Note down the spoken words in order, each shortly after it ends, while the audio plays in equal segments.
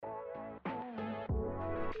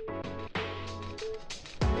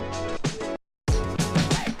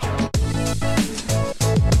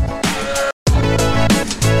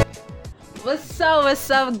What's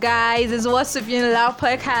up, guys? It's What's Up Unilag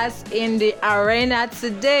podcast in the arena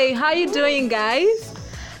today. How you doing, guys?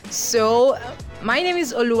 So, my name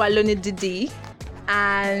is Didi,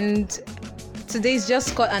 and today's just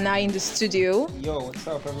Scott and I in the studio. Yo, what's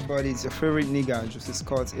up, everybody? It's your favorite nigga, Jossy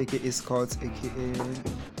Scott, aka Scott, aka.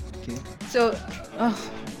 Okay. So,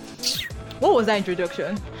 what was that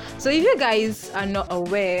introduction? So, if you guys are not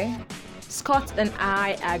aware, Scott and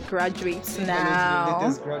I are graduates now.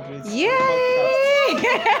 Latest graduates. Yay!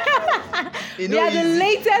 We are the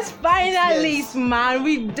latest finalists, yes. Man.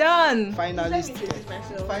 We've done. Finalist.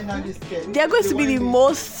 They're going to be the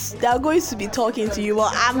most. They're going to be talking to you.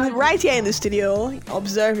 Well, I'm right here in the studio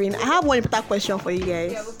observing. I have one important question for you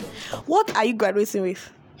guys. What are you graduating with?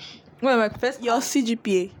 Well, my first Your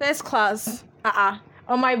CGPA. first class.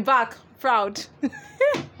 On my back, proud.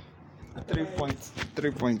 3 points.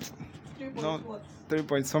 3 points. No, 3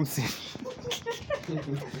 point something.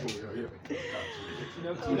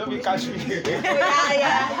 You don't be catch me.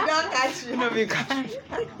 Yeah, you don't catch You don't be catch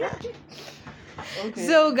me. Okay.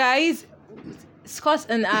 So, guys, Scott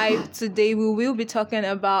and I today we will be talking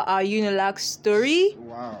about our Unilag story,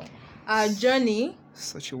 Wow. our journey,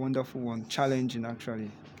 Such a wonderful one. Challenging, actually.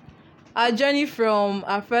 our journey from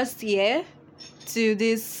our first year to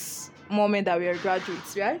this moment that we are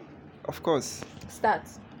graduates, right? Of course. Start.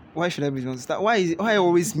 Why should I be the one to start? Why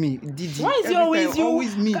always me? Didi. Why is it Every always time, you?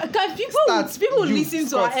 Always me. Can people Start. You, listen to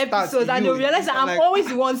Scott, our start. episodes and You. they'll realize that I'm Like- always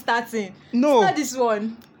the one starting. No. Start this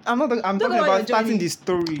one. I'm talking about about your starting journey. the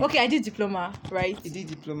story. Okay, I did diploma, right? You did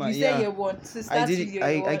diploma, You yeah. said year one. So start I with did. your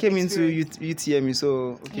I work came into experience. UTME, so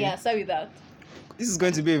okay. Yeah, start with that. This is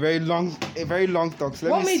going to be a very long talk. So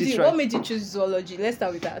let What me made see. you? What made you choose zoology? Let's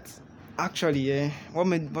start with that. Actually, yeah. What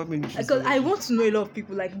made you choose Because I zoology? want to know a lot of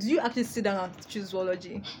people. Like, do you actually sit down and choose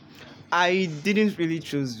zoology? I didn't really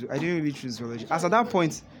choose zoology. As at that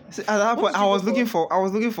point, What I was did you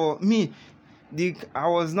looking for me. I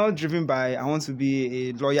was not driven by I want to be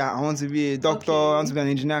a lawyer, I want to be a doctor, Okay. I want to be an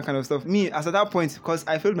engineer kind of stuff. Me, as at that point, because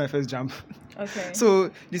I failed my first jump. Okay.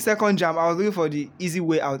 So the second jump, I was looking for the easy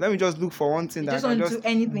way out. Let me just look for one thing You that just I can want to just do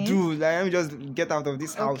anything? do. Like, let me just get out of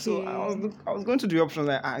this house. So Okay. I was going to the option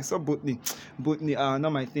like I saw botany, not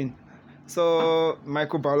my thing. So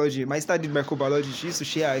microbiology. My sister did microbiology. She used to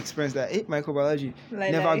share her experience that microbiology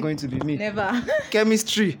never going to be me. Never.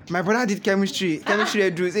 Chemistry. My brother did chemistry. Chemistry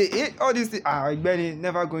do say all these things.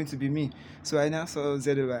 Never going to be me. So I now saw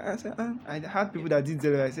ZLY. I said, I had people that did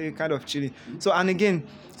ZLY. I say kind of chilling. So and again,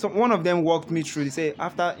 so one of them walked me through. They say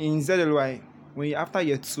after in ZLY, after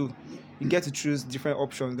year 2, you get to choose different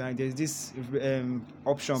options. Like there's this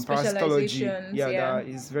option parasitology, yeah. that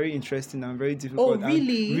is very interesting and very difficult. Oh,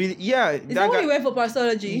 really? And really, yeah. Is that why you went for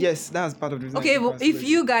parasitology? Yes, that's part of the reason. Okay, I did but if parasitology.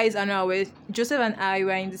 you guys are not aware, Joseph and I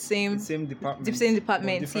were in the same department,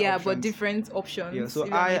 department, yeah, but options. different options. Yeah, so if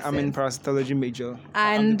that I makes am in sense. parasitology major.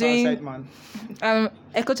 And I'm the doing- parasite man.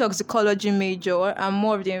 Ecotoxicology major. I'm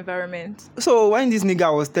more of the environment. So when this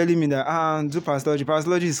nigga was telling me that do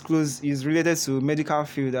parasitology is related to medical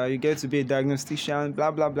field, that you get to be a diagnostician,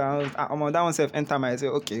 blah blah blah. That one self enter my, I say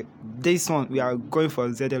okay, this one we are going for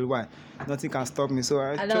ZLY. Nothing can stop me. So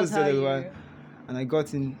I And chose that's how ZLY, you- and I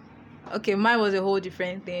got in. Okay, mine was a whole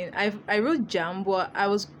different thing. I wrote JAM, but I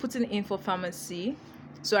was putting in for pharmacy.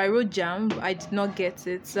 So I wrote JAM, but I did not get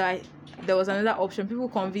it. So there was another option. People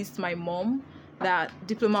convinced my mom that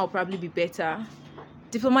diploma would probably be better.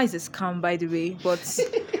 Diploma is a scam, by the way, but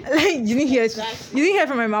like you didn't hear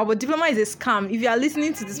from my mom. But diploma is a scam. If you are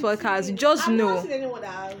listening to this podcast, just I've know. not seen anyone that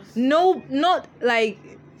has. No, not like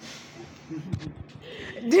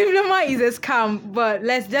diploma is a scam. But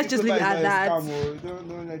let's just leave it at that.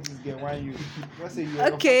 Don't let this get why you. Just say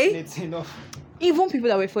you're Okay. fortunate enough. Even people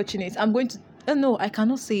that were fortunate, I'm going to. No, I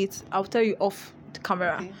cannot say it. I'll tell you off the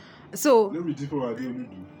camera. Okay. So, Let me differ what I don't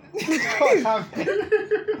do.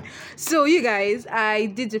 so you guys, I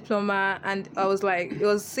did diploma, and I was like, it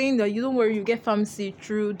was saying that you don't worry, you get pharmacy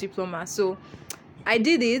through diploma. So, I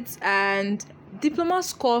did it, and diploma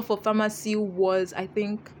score for pharmacy was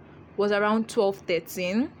around 12,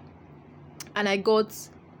 13, and I got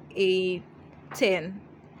a 10.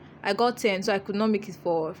 I got 10, so I could not make it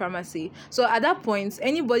for pharmacy. So at that point,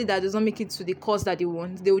 anybody that does not make it to the course that they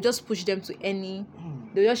want, they will just push them to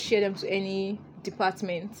they'll just share them to any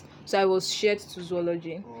department. So I was shared to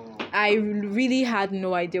zoology. I really had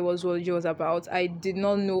no idea what zoology was about. I did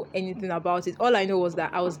not know anything about it. All I know was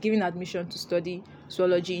that I was given admission to study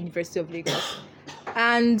zoology, University of Lagos.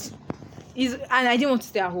 And and I didn't want to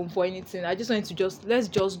stay at home for anything. I just wanted to let's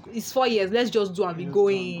just, it's 4 years, let's just do and be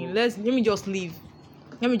going. Let me just leave.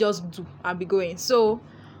 Let me just do and be going. So,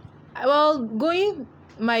 well,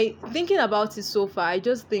 my thinking about it so far, I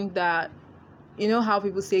just think that, you know how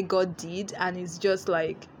people say God did, and it's just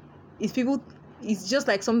like, it's just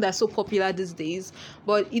like something that's so popular these days.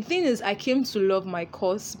 But the thing is, I came to love my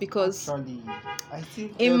course because Actually, I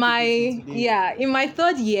think in my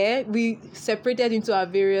third year we separated into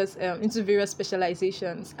various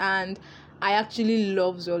specializations, and I actually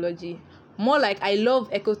love zoology. More like I love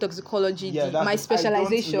ecotoxicology, my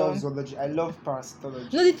specialization. I don't love zoology. I love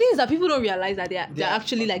parasitology. No, the thing is that people don't realize that they're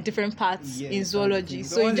actually like different parts in zoology.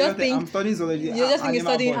 So you just think I'm studying zoology. You're just think you're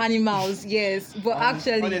studying animals, yes. But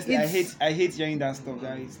actually, honestly, I hate hearing that stuff.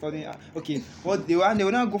 That is studying. Okay, what they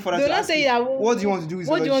will not go for that. They will not say that. What do you want to do with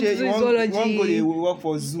zoology? What do you want to do with zoology? You want to go to work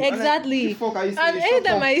for zoo? Exactly. And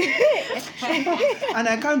anytime and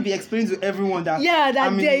I can't be explaining to everyone that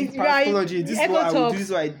I'm in parasitology. This is what I will do. This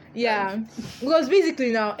is what I. Yeah, because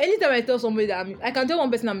basically now, anytime I tell somebody that I can tell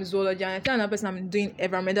one person I'm in zoology and I tell another person I'm doing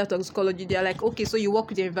environmental toxicology, they're like, okay, so you work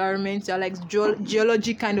with the environment, you're like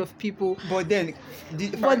geology kind of people. But then,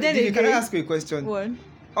 can I ask you a question? What?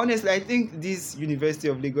 Honestly, I think this University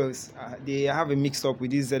of Lagos, they have a mix-up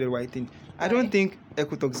with this ZLY thing. I don't think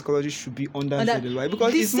ecotoxicology should be under ZLY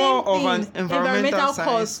because it's more of an environmental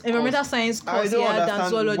science course than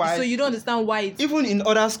zoology. So you don't understand why it's... Even in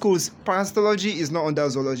other schools, parasitology is not under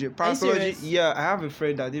zoology. Parasitology, I have a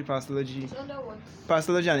friend that did parasitology. It's under what?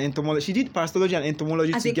 Parasitology and entomology. She did parasitology and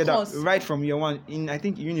entomology as together right from year one in, I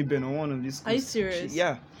think, Uniben or one of these schools. Are you serious?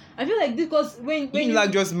 Yeah. I feel like this, because when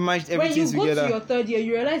Unilag just merged everything together. When you go to your third year,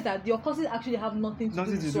 you realize that your courses actually have nothing to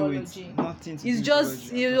do with zoology.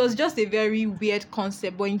 It was just a very weird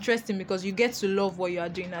concept, but interesting because you get to love what you are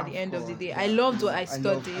doing at the end of the day. I loved what I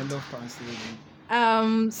studied. I love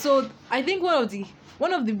parasitology. So I think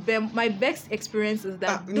one of my best experiences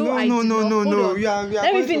that no. You are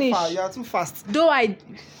going too far. You are too fast. You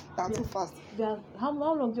are too fast. How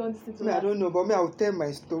long do you want this to I don't know, but I will tell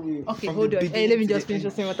my story. Okay, hold on. Let me just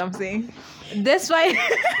finish saying what I'm saying. That's why.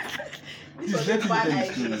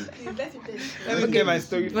 Let me get my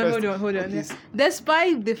story first. Hold on. Please.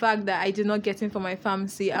 Despite the fact that I did not get in for my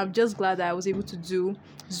pharmacy, I'm just glad that I was able to do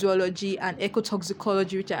zoology and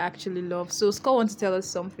ecotoxicology, which I actually love. So Scott wants to tell us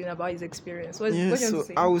something about his experience. What do you want to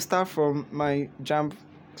say? I will start from my jam.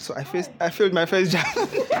 So I failed my first jam.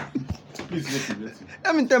 Please,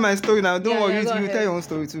 Let me tell my story now. Don't worry, you tell your own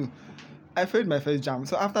story too. I failed my first jam.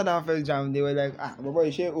 So after that first jam, they were like, Baba,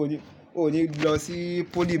 you should only lossy,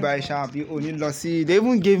 poly by sharp, you only lossy. They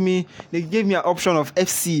even gave me an option of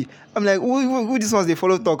FC. I'm like, who this ones they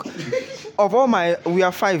follow talk? Of all we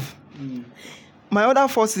are 5. My other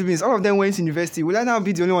 4 siblings, all of them went to university. Will I now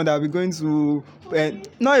be the only one that will be going to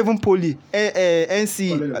not even poly,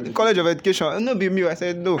 NC, College of Education? No, be me. I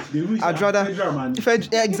said no. I'd rather.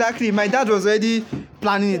 Exactly. My dad was already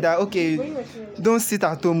planning it that okay, don't sit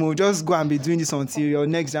at home. Just go and be doing this until your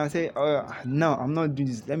next jam. I say, no, I'm not doing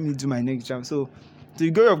this. Let me do my next jam. So, to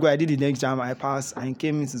the glory of God, I did the next jam. I passed and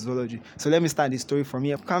came into zoology. So let me start the story from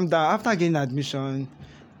here. Calm down. After getting admission,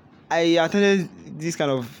 I attended this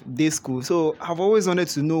kind of day school, so I've always wanted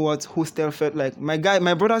to know what hostel felt like. My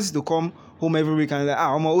brothers used to come home every week and like,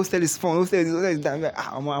 my hostel is fun, hostel is that.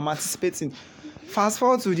 I'm like, I'm anticipating. Fast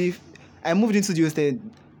forward to I moved into the hostel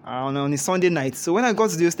on a Sunday night. So when I got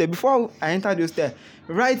to the hostel, before I entered the hostel,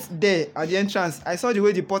 right there at the entrance, I saw the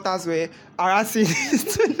way the porters were harassing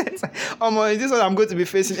students. This is what I'm going to be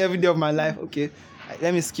facing every day of my life. Okay,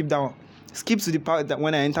 let me skip that one. Skip to the part that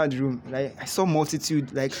when I entered the room, like I saw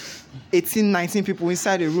multitude, like 18, 19 people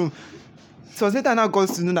inside the room. So later I now got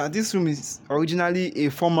to know that this room is originally a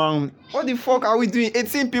formal room. What the fuck are we doing?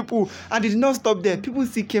 18 people, and they did not stop there. People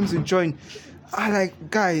still came to join. I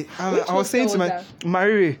was saying to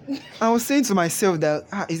myself that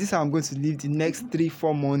is this how I'm going to live the next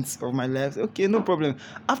 3-4 months of my life? Okay, no problem.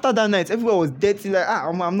 After that night, everywhere was dirty. Like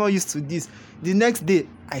I'm not used to this. The next day,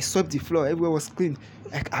 I swept the floor. Everywhere was clean.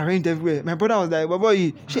 Like arranged everywhere. My brother was like, Baba, are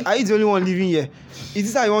you the only one living here? Is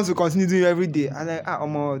this how you want to continue doing every day?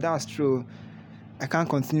 I'm like, that's true. I can't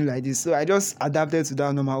continue like this. So I just adapted to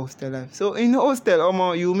that normal hostel life. So in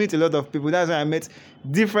hostel, you meet a lot of people. That's why I met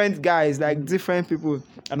different guys, like different people.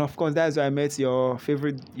 And of course, that's where I met your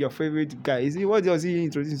favorite guy. Is he, what does he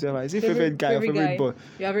introduce himself as? Is he favorite guy or favorite boy?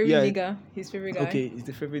 Yeah, favorite nigga. His favorite guy. Okay, he's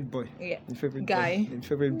the favorite boy. Yeah. The favorite guy. Boy. The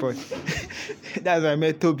favorite boy. That's where I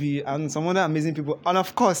met Toby and some other amazing people. And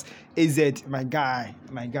of course, AZ, my guy.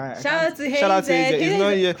 Shout out to AZ. He's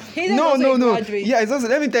not here. No. Yeah, it's also,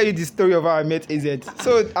 let me tell you the story of how I met AZ.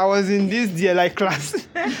 So I was in this DLI class.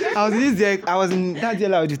 I was in that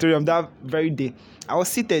DLI auditorium that very day. I was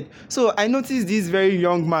seated. So I noticed this very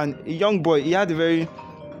young man, a young boy. He had a very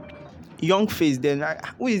young face then.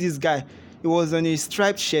 Who is this guy? He was on a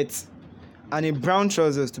striped shirt and a brown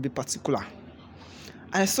trousers, to be particular.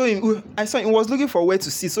 I saw him. He was looking for where to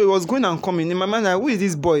sit, so he was going and coming. In my mind, like, who is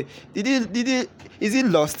this boy? Is he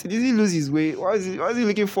lost? Did he lose his way? What is he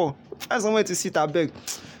looking for? Find somewhere to sit, I beg.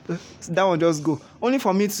 That one just go. Only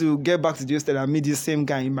for me to get back to the hostel and meet the same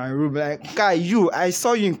guy in my room. Like, guy, I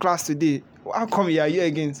saw you in class today. How come you are here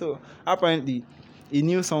again? So apparently, he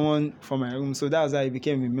knew someone from my room. So that's how he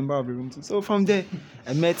became a member of the room too. So from there,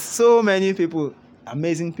 I met so many people,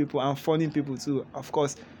 amazing people and funny people too. Of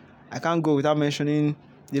course, I can't go without mentioning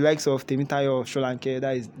the likes of Temitayo Sholanke.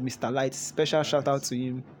 That is Mr. Light. Special shout out to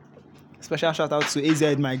him. Special shout out to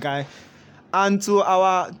AZ, my guy. And to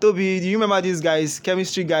our Toby, do you remember these guys,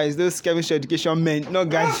 chemistry guys, those chemistry education men, not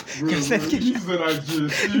guys.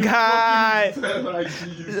 Guy.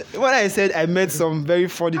 When I said I met some very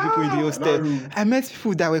funny people in the hostel, I met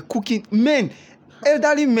people that were cooking, men,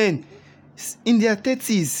 elderly men, in their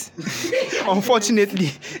 30s.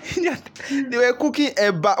 Unfortunately, they were cooking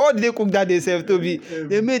eba. What did they cook that they served, Toby?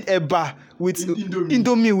 They made eba with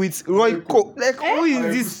Indomie with Roy Coke. Like, who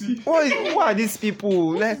is this? Who are these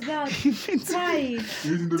people? Like,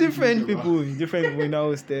 different people in our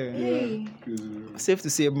hostel. Hey. Safe to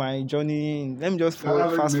say, my journey. Let me just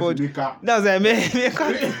fast forward. That's what I meant.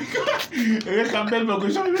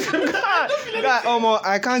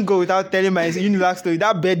 I can't go without telling my Unilag story.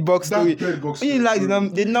 That bed box story.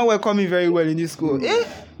 Unilag did not welcome me very well in this school.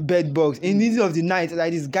 Bed bugs in the middle of the night,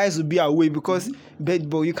 like these guys will be away because bed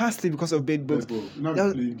bug. You can't sleep because of bed bugs.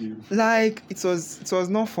 Like it was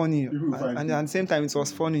not funny, and at the same time it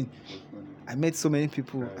was funny. I met so many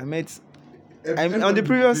people. On the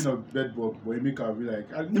previous bed bug, but you make her be like,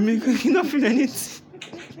 you not feel anything.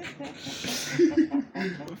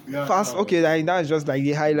 Fast, okay, like that's just like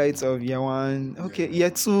the highlights of year one. Okay, year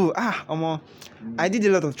two. I did a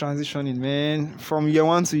lot of transitioning, man, from year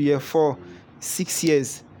one to year 4, 6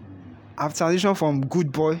 years. I've transitioned from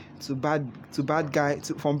good boy to bad guy,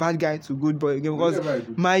 from bad guy to good boy again because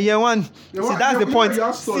my year one. That's the point.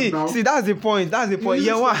 That's the point.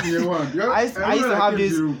 Year one. I used to have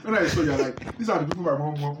this. When I saw you, like, these are the people my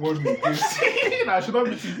mom want me against. I should not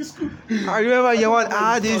be in this school. I remember year one.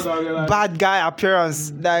 I had this bad guy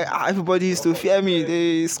appearance. Like everybody used to fear me.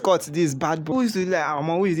 They Scott, this bad boy. Who used to like,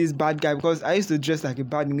 who is this bad guy? Because I used to dress like a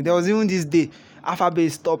bad nigga. There was even this day,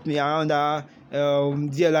 Alphabet stopped me around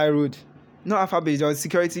DLI road. Not Alphabet, there was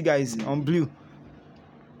security guys on blue.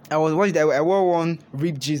 I wore one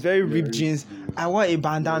ripped jeans, very ripped jeans. I wore a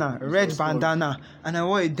bandana, red bandana, and I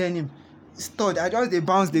wore a denim stud. I just they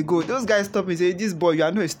bounce, they go. Those guys stopped me and say, "This boy, you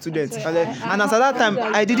are not a student." And as at that time,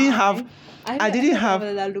 I didn't have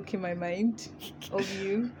that look in my mind of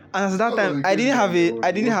you. And as at that time, I didn't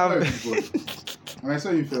have. When I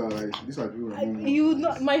saw you feel like these are people. You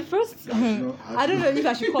know, my first. I don't know if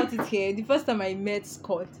I should cut it here. The first time I met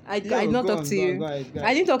Scott, I did not talk to you. Go ahead.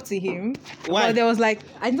 I didn't talk to him. Why? But there was like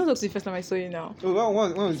I did not talk to you the first time I saw you. Now. When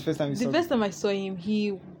was the first time you saw him? The first time I saw him,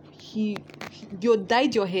 you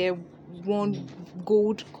dyed your hair one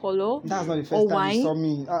gold color. That's not the first time you saw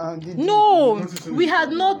me. No, we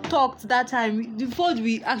had not talked that time. Before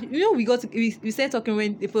we started talking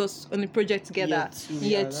when they put us on the project together.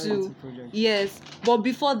 Year two. Yes, but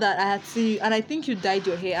before that, I had seen you, and I think you dyed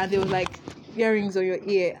your hair, and there was like earrings on your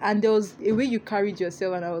ear, and there was a way you carried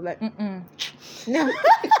yourself, and I was like, No.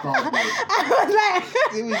 I was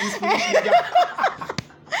like.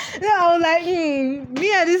 No, I was like,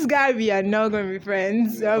 me and this guy, we are not going to be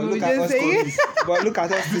friends. So we just say, but look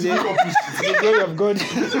at us today. The glory of God.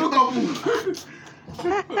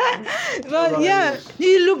 But yeah,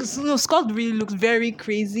 Scott really looks very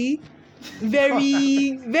crazy,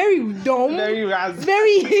 very, very dumb,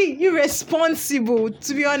 very irresponsible,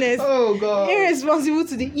 to be honest. Oh, God. Irresponsible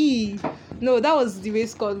to the E. No, that was the way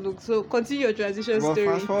Scott looked. So continue your transition story.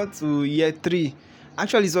 Fast forward to year 3.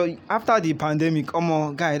 Actually, so after the pandemic,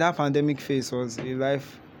 that pandemic phase was a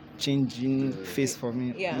life-changing phase for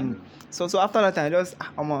me. Yeah. So after that time,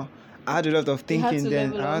 I had a lot of thinking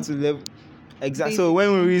then. I had to level. Exactly. So when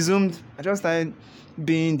we resumed, I just started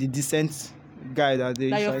being the decent guy that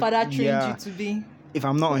your father trained you to be. if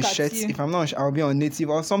I'm not on Look at shirts, you. if I'm not on I'll be on native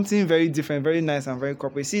or something very different, very nice and very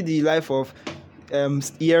corporate. See the life of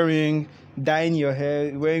earring, dyeing your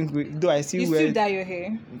hair, wearing. Though I still You wear. still dye your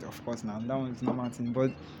hair. Of course, now that one's normal thing.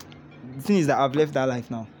 But the thing is that I've left that life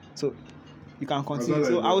now, so you can continue.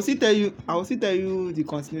 So I will still tell you the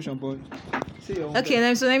continuation, but say your own Okay,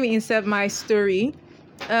 first. so let me insert my story.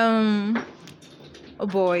 Oh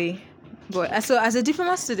boy. So as a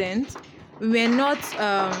diploma student, we were not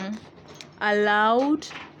allowed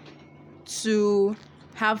to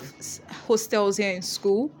have hostels here in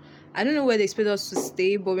school. I don't know where they expect us to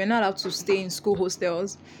stay, but we're not allowed to stay in school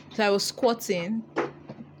hostels. So I was squatting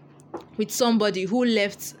with somebody who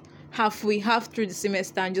left half through the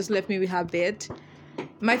semester and just left me with her bed.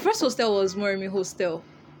 My first hostel was Moremi Hostel.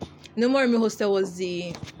 No, Moremi Hostel was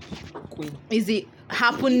the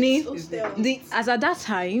happening. Hostel. As at that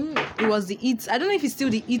time, it was the Eats. I don't know if it's still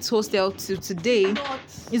the Eats Hostel to today.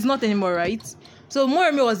 It's not anymore, right? So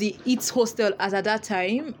Moremi was the Eats Hostel as at that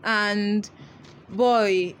time, and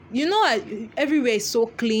boy, everywhere is so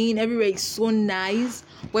clean, everywhere is so nice.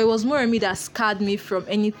 But it was Moremi that scarred me from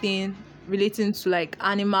anything relating to like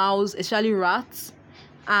animals, especially rats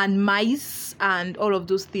and mice and all of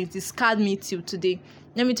those things. It scarred me till today.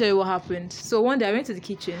 Let me tell you what happened. So one day I went to the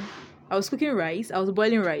kitchen. I was cooking rice. I was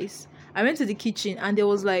boiling rice. I went to the kitchen and there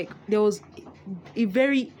was a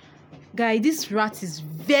very guy. This rat is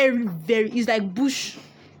very, very. It's like bush.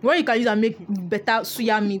 Where you can use and make better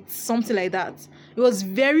suya meat, something like that. It was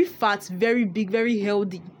very fat, very big, very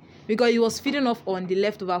healthy because it was feeding off on the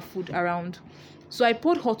leftover food around. So I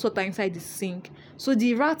poured hot water inside the sink. So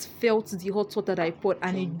the rat felt the hot water that I poured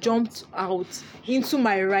and it jumped out into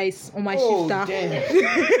my rice on my shifter.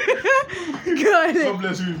 God, God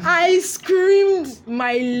bless you. I screamed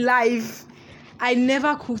my life. I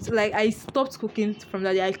never cooked, I stopped cooking from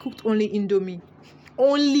that day. I cooked only Indomie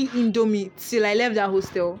till I left that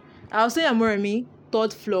hostel. I was staying at Moremi,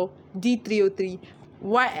 3rd floor, D303.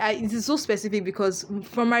 It is so specific because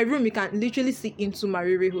from my room you can literally see into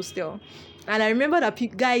Mariri Hostel. And I remember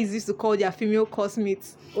that guys used to call their female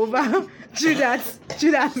classmates over through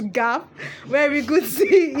that gap where we could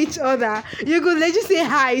see each other. You could legit say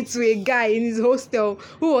hi to a guy in his hostel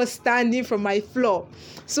who was standing from my floor.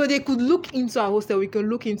 So they could look into our hostel, we could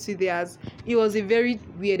look into theirs. It was a very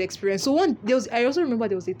weird experience. So I also remember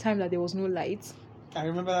there was a time that there was no light. I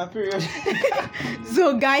remember that period.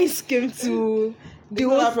 So guys came to the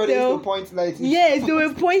That period hostel. used to point light. Yes, they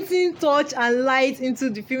were pointing torch and light into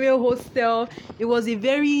the female hostel. It was a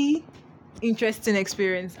very interesting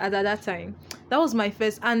experience at that time. That was my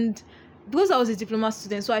first, and because I was a diploma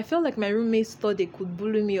student, so I felt like my roommates thought they could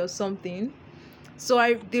bully me or something. So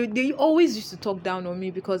they always used to talk down on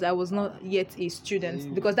me because I was not yet a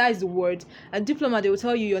student, because that is the word. At diploma, they will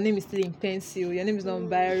tell you your name is still in pencil, your name is not in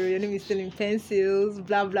biro, your name is still in pencils,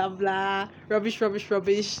 blah, blah, blah, rubbish.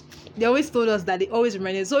 They always told us that. They always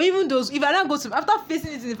reminded. So even those, if I don't go to, after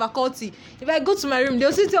facing it in the faculty, if I go to my room,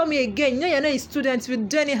 they'll still tell me again, you're not a student, we'll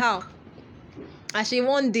do anyhow. Actually,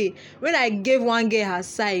 one day when I gave one girl her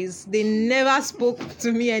size, they never spoke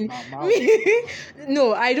to me. And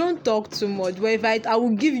no, I don't talk too much. But if I will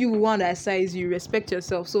give you one that size, you respect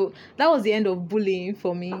yourself. So that was the end of bullying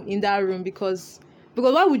for me in that room because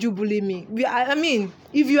why would you bully me? I mean,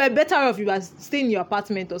 if you are better off, you are staying in your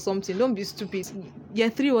apartment or something. Don't be stupid. Year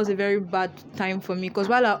 3 was a very bad time for me because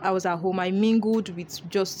while I was at home, I mingled with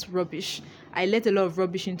just rubbish. I let a lot of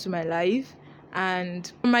rubbish into my life. And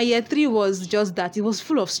my year 3 was just that. It was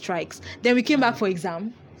full of strikes. Then we came back for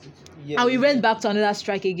exam. And we went back to another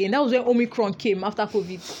strike again. That was when Omicron came after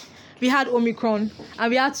COVID. We had Omicron and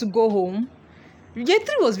we had to go home. Year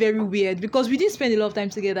 3 was very weird because we didn't spend a lot of time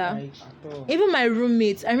together. Even my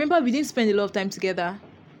roommates, I remember we didn't spend a lot of time together.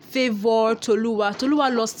 Favor,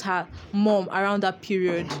 Toluwa lost her mom around that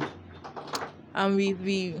period. And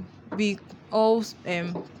we all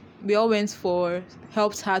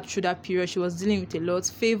helped her through that period. She was dealing with a lot.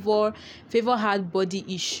 Favor had body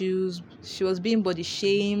issues. She was being body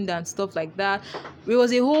shamed and stuff like that. It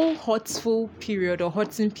was a whole hurting period,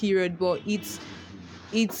 but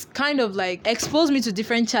it's kind of like exposed me to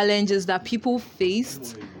different challenges that people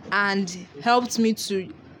faced and helped me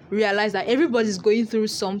to realize that everybody's going through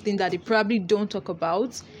something that they probably don't talk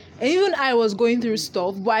about. And even I was going through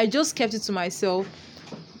stuff, but I just kept it to myself.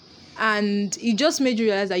 And it just made you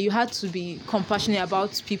realize that you had to be compassionate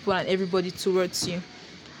about people and everybody towards you.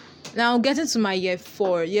 Now, getting to my year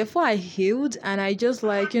 4. Year 4, I healed, and I just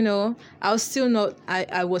I was still not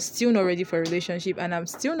ready for a relationship, and I'm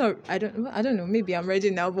still not. I don't know. Maybe I'm ready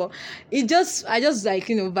now, but I just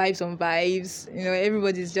vibes on vibes.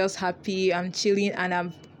 Everybody's just happy. I'm chilling,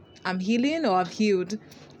 and I'm healing or I've healed.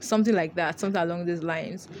 something like that, something along these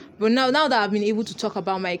lines. But now that I've been able to talk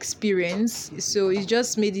about my experience, so it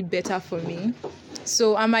just made it better for me.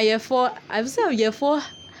 So I'm a year 4. I would say I'm year 4.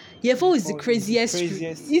 Year 4 is the craziest.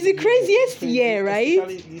 It's the craziest year, right?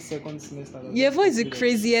 Especially this second semester. Year 4 is the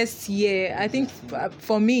craziest year. I think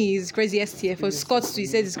for me, it's craziest year. For Scott, too, he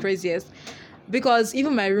said it's craziest. Because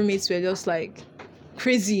even my roommates were just like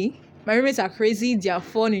crazy. My roommates are crazy. They are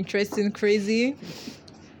fun, interesting, crazy.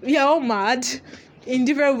 We are all mad. In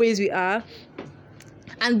different ways we are.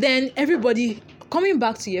 And then everybody, coming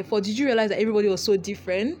back to year 4, did you realize that everybody was so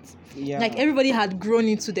different? Yeah. Like everybody had grown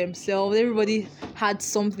into themselves. Everybody had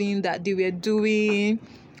something that they were doing,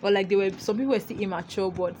 or like some people were still immature,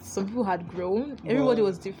 but some people had grown. Everybody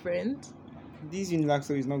was different. This Unilag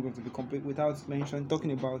story is not going to be complete without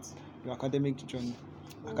talking about your academic journey,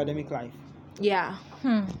 academic life. Yeah.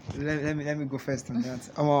 Let me go first on that.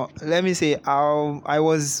 Let me say I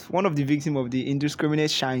was one of the victims of the indiscriminate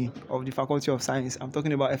shine of the Faculty of Science. I'm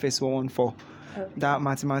talking about FS 114. That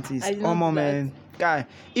mathematics. Man. Guy,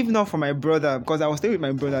 if not for my brother, because I was staying with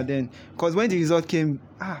my brother then, because when the result came,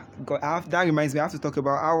 God, that reminds me, I have to talk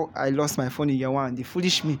about how I lost my phone in year 1. The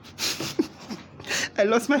foolish me. I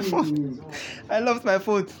lost my phone.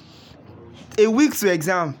 A week to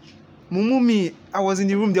exam. Mumumi, I was in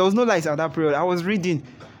the room. There was no light at that period. I was reading.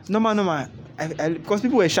 Normal. Because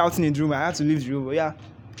people were shouting in the room, I had to leave the room. But yeah,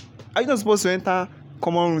 are you not supposed to enter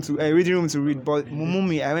common room to reading room to read? But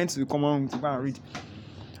Mumumi, I went to the common room to go and read.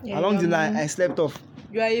 Yeah, along the line, I slept off.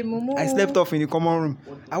 You are a mumu. I slept off in the common room.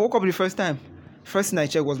 I woke up the first time. First thing I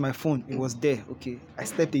checked was my phone. It was there. Okay, I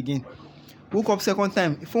slept again. Woke up second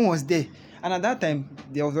time. The phone was there. And at that time,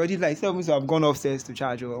 there was already like 7 minutes to have gone upstairs to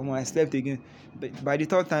charge. Or I slept again. But by the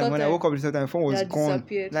third time, when I woke up the third time, the phone was gone.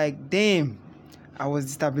 Like, damn. I was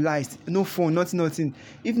destabilized. No phone, nothing.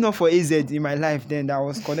 If not for AZ in my life, then that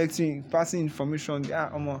was connecting, passing information.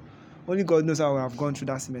 Only God knows how I have gone through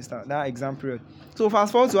that semester, that exam period. So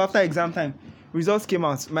fast forward to after exam time, results came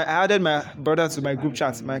out. I added my brother to my group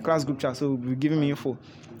chat, my class group chat, so we're giving me info.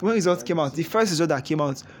 When results came out, the first result that came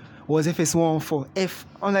out was FS 114 F.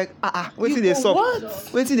 I'm like, wait till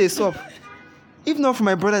they stop. If not for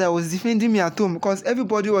my brother that was defending me at home, because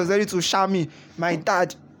everybody was ready to shout me, my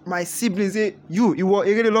dad, my siblings say, you were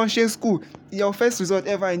already launching school. Your first result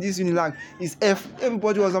ever in this Unilag is F.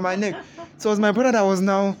 Everybody was on my neck. So it was my brother that was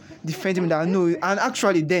now defending me that no. And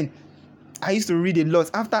actually then, I used to read a lot.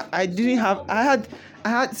 After I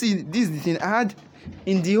had, see, this is the thing. I had,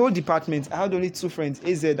 in the whole department, I had only 2 friends,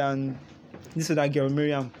 AZ and this other girl,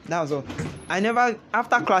 Miriam. That was all.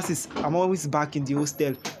 After classes, I'm always back in the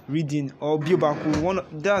hostel reading or Biobaku.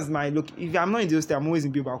 That's my look. If I'm not in the hostel, I'm always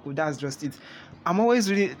in Biobaku. That's just it. I'm always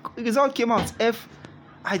reading. The result came out F.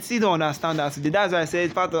 I still don't understand that today. That's why I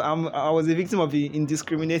said I was a victim of the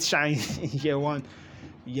indiscriminate shine in year 1.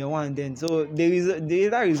 Then. So they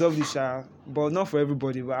resolved the but not for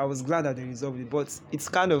everybody. But I was glad that they resolved it. But it's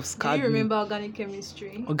kind of scarred. Do you remember organic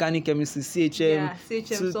chemistry? Organic chemistry, CHM. Yeah,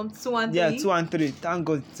 CHM, some 2 and 3. Yeah, 2 and 3. Thank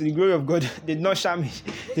God, to the glory of God, they did not shame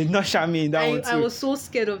me. In that one too. I was so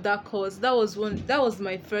scared of that course. That was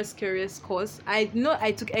my first curious course. I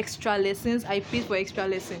took extra lessons. I paid for extra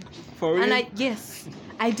lessons. For real? And yes,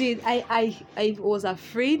 I did. I was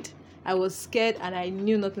afraid. I was scared and I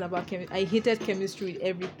knew nothing about chemistry. I hated chemistry with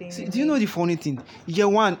everything. See, do you know the funny thing? Year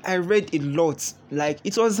 1, I read a lot. Like,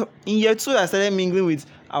 it was in year 2 I started mingling with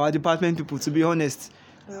our department people, to be honest.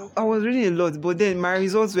 Okay. I was reading a lot, but then my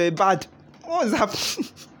results were bad. What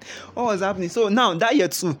was happening? So now, that year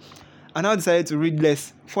 2, I now decided to read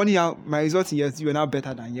less. Funny how my results in year 2 were now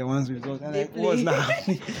better than year 1's results. And like, what's now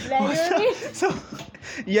happening? So,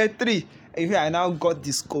 year 3, I now got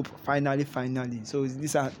the scope finally. So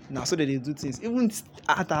these are now so that they do things. Even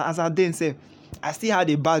as I then say, I still had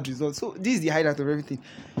a bad result. So this is the highlight of everything.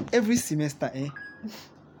 Every semester,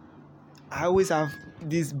 I always have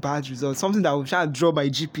this bad result. Something that will try to draw my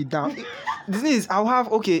GP down. The thing is, I'll have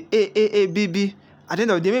A, B, B. At the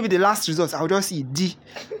end of the day, maybe the last result, I'll just see D.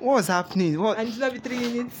 What's happening? What? And it's going to be 3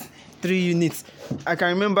 units. 3 units. I can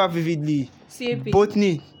remember vividly. CAP.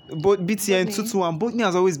 Botany. BTN 221. Botany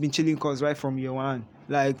has always been chilling course right from year 1.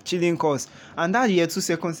 Like, chilling course. And that year 2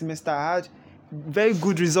 second semester, I had very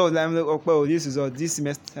good results. Like, I'm like, well, this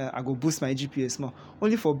semester, I go boost my GPA small.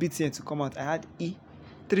 Only for BTN to come out, I had E.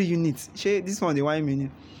 3 units. This one, the 1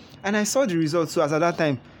 minute. And I saw the results. So, as at that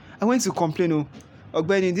time, I went to complain,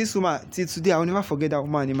 Ogbeni, this woman, till today, I will never forget that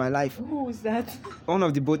woman in my life. Who is that? One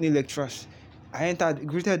of the botany lecturers. I entered,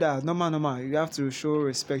 greeted her, normal. You have to show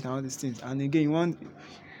respect and all these things. And again,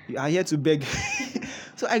 you are here to beg.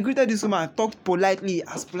 So I greeted this woman, talked politely,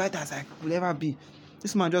 as polite as I could ever be.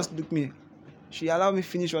 This woman just looked me. She allowed me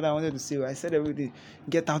finish what I wanted to say. I said everything.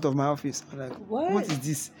 Get out of my office. I'm like, what is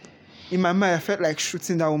this? In my mind, I felt like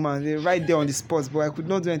shooting that woman right there on the spot, but I could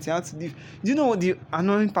not do anything. I had to leave. Do you know what the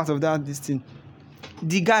annoying part of this thing?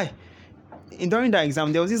 The guy, during that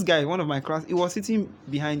exam, there was this guy, one of my class, he was sitting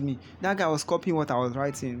behind me. That guy was copying what I was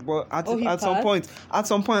writing. But at some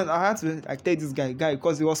point, I had to tell this guy,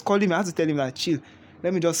 because he was calling me. I had to tell him like, chill,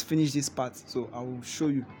 let me just finish this part, so I will show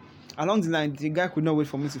you. Along the line, the guy could not wait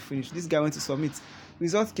for me to finish. This guy went to submit.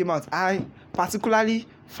 Results came out. I particularly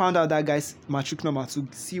found out that guy's matric number to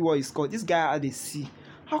see what he scored. This guy had a C.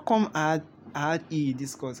 How come I had E in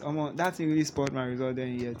this course? That thing really spoiled my result then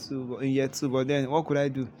in year two. But then what could I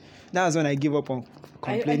do? That was when I gave up on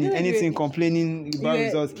complaining. Complaining about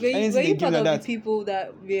results. Were you part of the people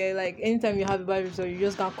that were like, anytime you have a bad result, you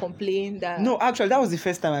just can't complain that? No, actually, that was the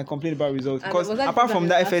first time I complained about results. Because apart from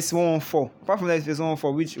that FS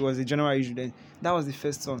 114, which was a general issue then, that was the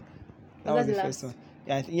first one. That was the first one.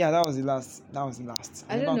 Yeah, that was the last.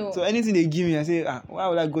 I don't know. So anything they give me, I say, why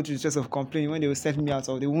would I go through the stress of complaining when they will set me out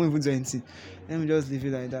or they won't even do anything? Let me just leave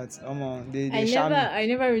it like that. I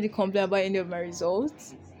never really complain about any of my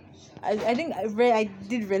results. I think I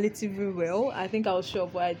did relatively well. I think I was sure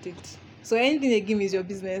of what I did. So anything they give me is your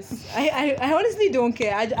business. I honestly don't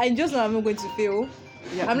care. I just know I'm not going to fail.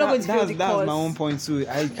 Yeah, I'm not going to fail the course. That's my own point too.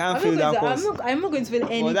 I can't fail that course. I'm not going to fail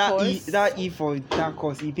any course. That E for that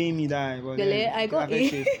course, he paid me that. But I got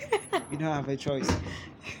E. You don't have a choice.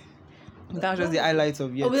 That was just the highlights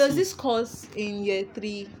of year 2. There was this course in year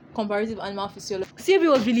 3, comparative animal physiology. CAB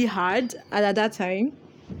was really hard at that time,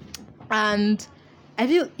 and I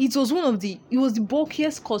feel it was the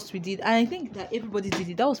bulkiest course we did, and I think that everybody did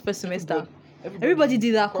it. That was first semester. Everybody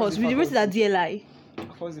did that course. We wrote it at DLI.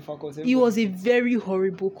 It was a very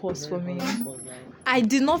horrible course for me. I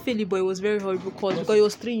did not fail it, but it was very horrible course because it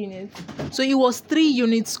was 3 units. So it was 3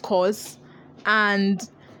 units course, and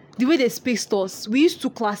the way they spaced us, we used 2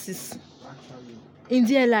 classes in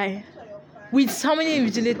DLI with how many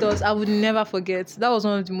invigilators I would never forget. That was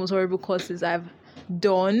one of the most horrible courses I've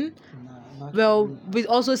done. Well, with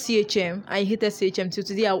also CHM, I hated CHM till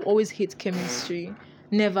today. I will always hate chemistry.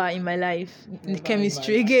 Never in my life.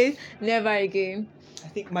 Chemistry again. Never again. I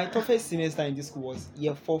think my toughest semester in this school was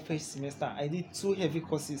year 4 first semester. I did 2 heavy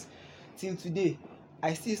courses. Till today,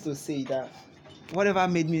 I still used to say that whatever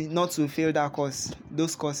made me not to fail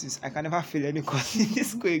those courses, I can never fail any course in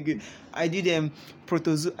this school again. I did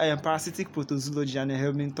parasitic protozoology and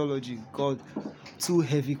helminthology. God, 2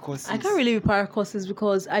 heavy courses. I can't really be para courses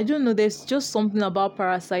because I don't know. There's just something about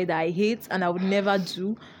parasite that I hate and I would never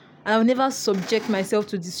do. And I would never subject myself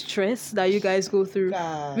to the stress that you guys go through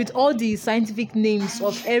with all the scientific names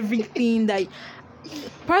of everything. That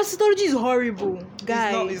parasitology is horrible,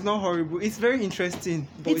 guys. It's not horrible. It's very interesting.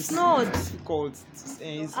 But it's not difficult. It's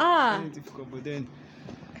very difficult. But then,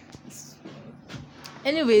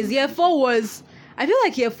 anyways, year 4 was. I feel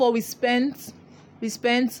like year 4 we spent.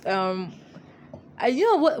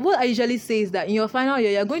 What I usually say is that in your final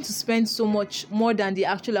year, you're going to spend so much more than the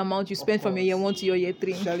actual amount you spent from your year 1 to your year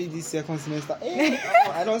 3. Especially this second semester.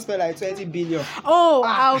 I don't spend like 20 billion.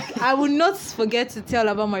 I will not forget to tell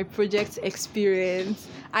about my project experience.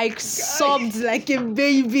 I sobbed like a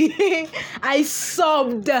baby. I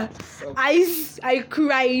sobbed. I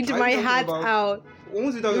cried my heart out.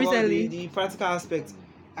 Once we talk about the practical aspect,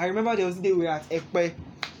 I remember there was a day we were at Ekpe.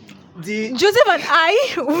 Joseph and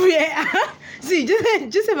I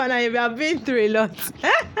Joseph and I, we have been through a lot.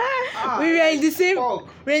 We were in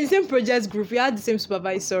the same project group. We had the same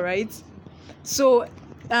supervisor, right? So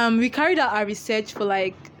we carried out our research for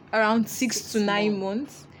like around 6 to 9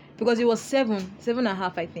 months because it was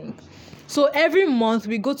 7.5, I think. So every month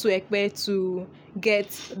we go to Ekpe to get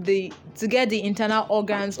the internal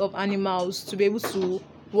organs of animals to be able to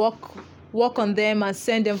work on them and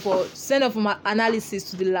send them for analysis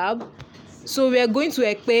to the lab. So we are going to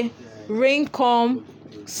Ekpe, rain come,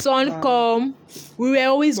 sun come. We were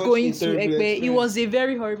always going to Ekpe. It was a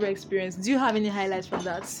very horrible experience. Do you have any highlights from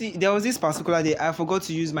that? See, there was this particular day I forgot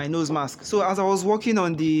to use my nose mask. So as I was walking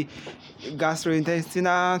on the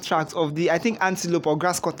gastrointestinal tract of the, I think, antelope or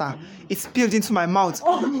grass cutter, it spilled into my mouth.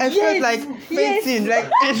 I felt like fainting, like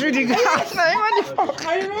entering the grass.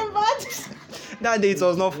 I remember. That day it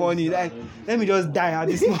was not funny. Like, let me just die at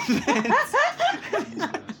this moment.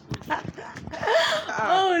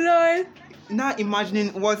 Oh Lord. Now imagining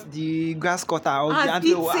what the grass cutter or the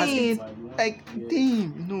antelope has, like,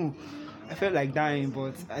 damn, no. I felt like dying,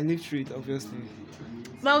 but I lived through it, obviously.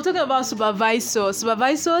 Now we're talking about supervisors.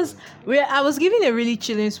 I was given a really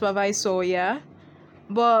chilling supervisor, yeah.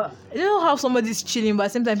 But you know how somebody's chilling, but at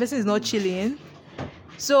the same time, the person is not chilling.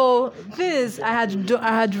 So this, I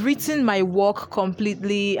had written my work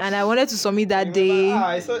completely, and I wanted to submit that day.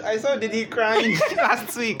 I saw Didi crying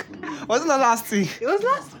last week. Wasn't that last week? It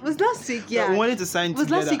was last week, yeah. We wanted to sign It was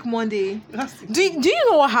together. last week Monday. Last week. Do you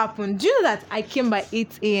know what happened? Do you know that I came by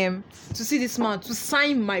 8 a.m. to see this man to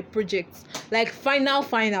sign my project? Like final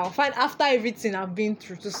after everything I've been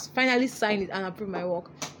through, to finally sign it and approve my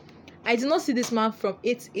work. I did not see this man from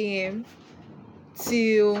 8 a.m.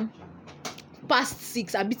 till past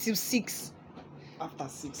 6, a bit till 6. After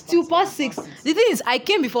 6. Till past 6. The thing is, I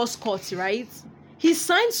came before Scott, right? He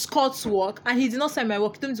signed Scott's work and he did not sign my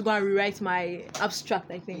work. He told me to go and rewrite my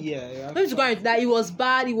abstract, I think. Yeah. He told me to go and that it was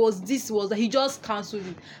bad, it was this, it was that. He just cancelled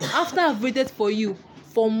it. After I've waited for you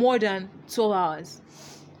for more than 12 hours.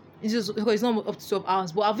 It's just because it's not up to 12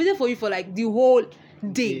 hours, but I've waited for you for like the whole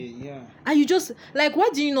day. Yeah. And you just like, why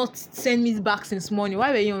did you not send me back since morning?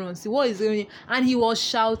 Why were you on? See what is going on? And he was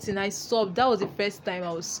shouting. I stopped. That was the first time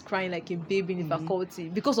I was crying like a baby in the faculty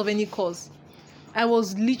because of any cause. I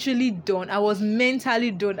was literally done. I was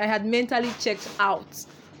mentally done. I had mentally checked out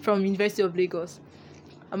from University of Lagos.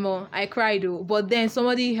 I cried though, but then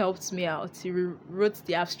somebody helped me out. He wrote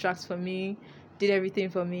the abstracts for me, did everything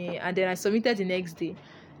for me, and then I submitted the next day.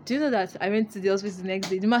 Do you know that I went to the hospital the next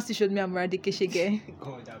day? The master showed me I'm Radikeshege.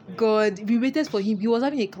 God, we waited for him. He was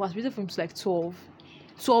having a class. We waited for him to like 12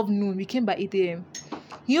 noon. We came by 8 a.m.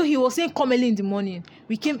 He was saying come early in the morning.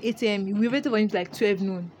 We came 8 a.m. We waited for him to like 12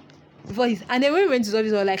 noon. And then when we went to the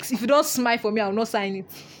office, we were like, if you don't smile for me, I will not sign it.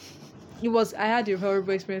 I had a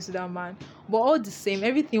horrible experience with that man. But all the same,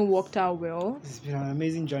 everything worked out well. It's been an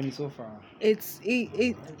amazing journey so far. It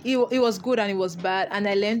was good and it was bad. And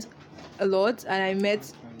I learned a lot and I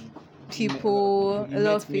met people, a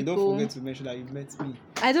lot of people. Don't forget to mention that you met me.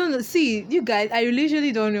 I don't know. See, you guys, I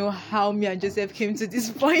literally don't know how me and Joseph came to this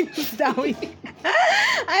point that we.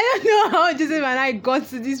 I don't know how Joseph and I got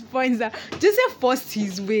to this point that Joseph forced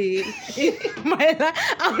his way in my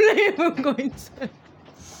life. I'm not even going to.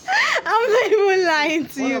 I'm not even lying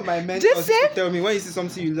to you. One of my mentors used to tell me, when you see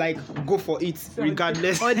something you like, go for it,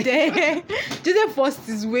 regardless. Or there, Joseph forced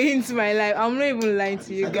his way into my life. I'm not even lying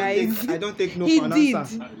to you guys. I don't take no He for an did.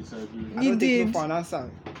 answer. I He don't take did. no for an answer.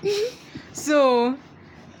 So,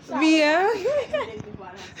 we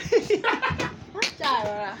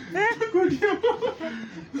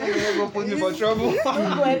Never put me for trouble.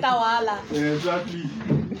 Exactly.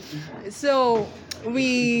 So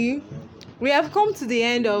we have come to the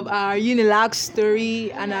end of our Unilag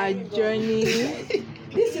story and our journey.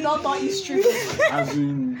 This is not history. As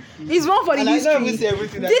in, It's one for the And I don't even history. see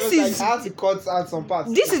everything. This is I had to cut out some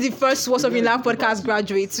parts. this is the first What's Up Unilag podcast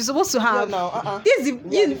graduates. You're supposed to have. Yeah, now, This is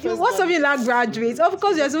We are the first What's Up one. Unilag graduates. Of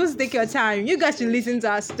course, you're supposed to take your time. You guys should listen to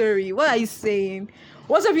our story. What are you saying?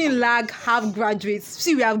 What's Up Unilag have graduates.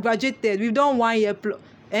 See, we have graduated. We've done 1 year plus.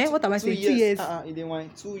 What am I 2 saying? years. 2 years. It didn't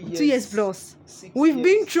want 2 years. 2 years plus. 6 We've years.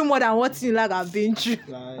 been through more than what Unilag have been through.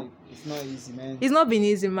 Like, it's not easy, man. It's not been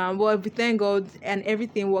easy, man, but we thank God and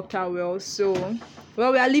everything worked out well. So,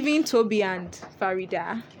 well, we are leaving Toby and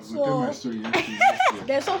Farida. I will tell my story next week.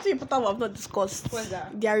 There's something important we have not discussed. What's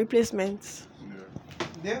that? Their replacements.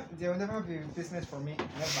 Yeah. There will never be replacement for me.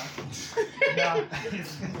 Never.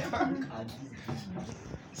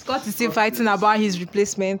 Scott is still fighting about his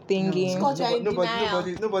replacement thingy. Scott, you are in denial.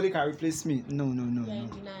 Nobody can replace me. No. You're in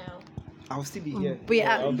denial. I'll still be here. We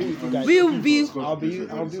are- I'll be with you guys. We'll be. I'll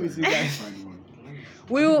be with you guys.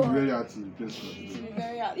 We'll. Very hard to replace me.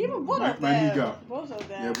 Even both of My them. nigga. Both of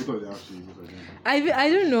Yeah, them. both of them actually. Both of them. I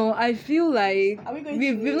don't know. I feel like Are we going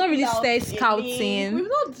we've to not really without started any- scouting We've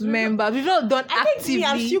not members. We've not done I think actively.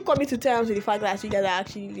 I'm still coming to terms with the fact that you guys are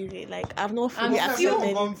actually leaving. Like I've not fully I'm still-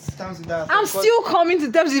 accepted. Come to terms with that, I'm because still coming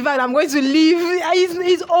to terms with the fact that I'm going to leave.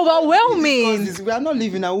 It's overwhelming. because we are not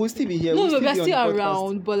leaving. I will still be here. No, We'll we're be on the still podcast.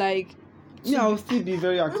 around, but like Yeah, I'll still be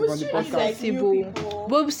very active on the still podcast. like new possible. people.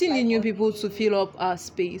 But we still need new people to fill up our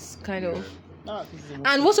space, kind of. Ah, this is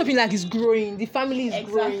And what's something like is growing. The family is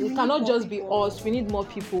Exactly. growing. We It need cannot more just be people. us. We need more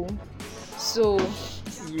people. So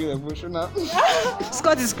this is real emotional.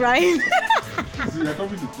 Scott is crying. See, you're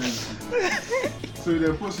coming to terms. So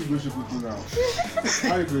they're supposed to go to people now.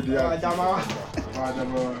 How you go there?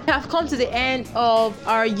 Adama. We have come to the end of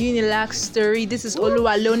our Unilag story. This is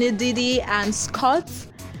Oluwalone, Didi, and Scott.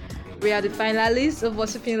 We are the finalists of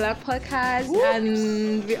What's Up Unilag podcast,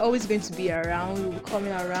 and we're always going to be around. We'll be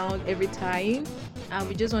coming around every time, and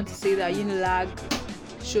we just want to say that Unilag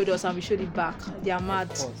showed us and we showed it back. They are mad.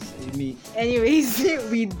 Of course, me. Anyways,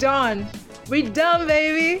 we done,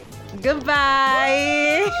 baby.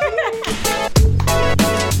 Goodbye.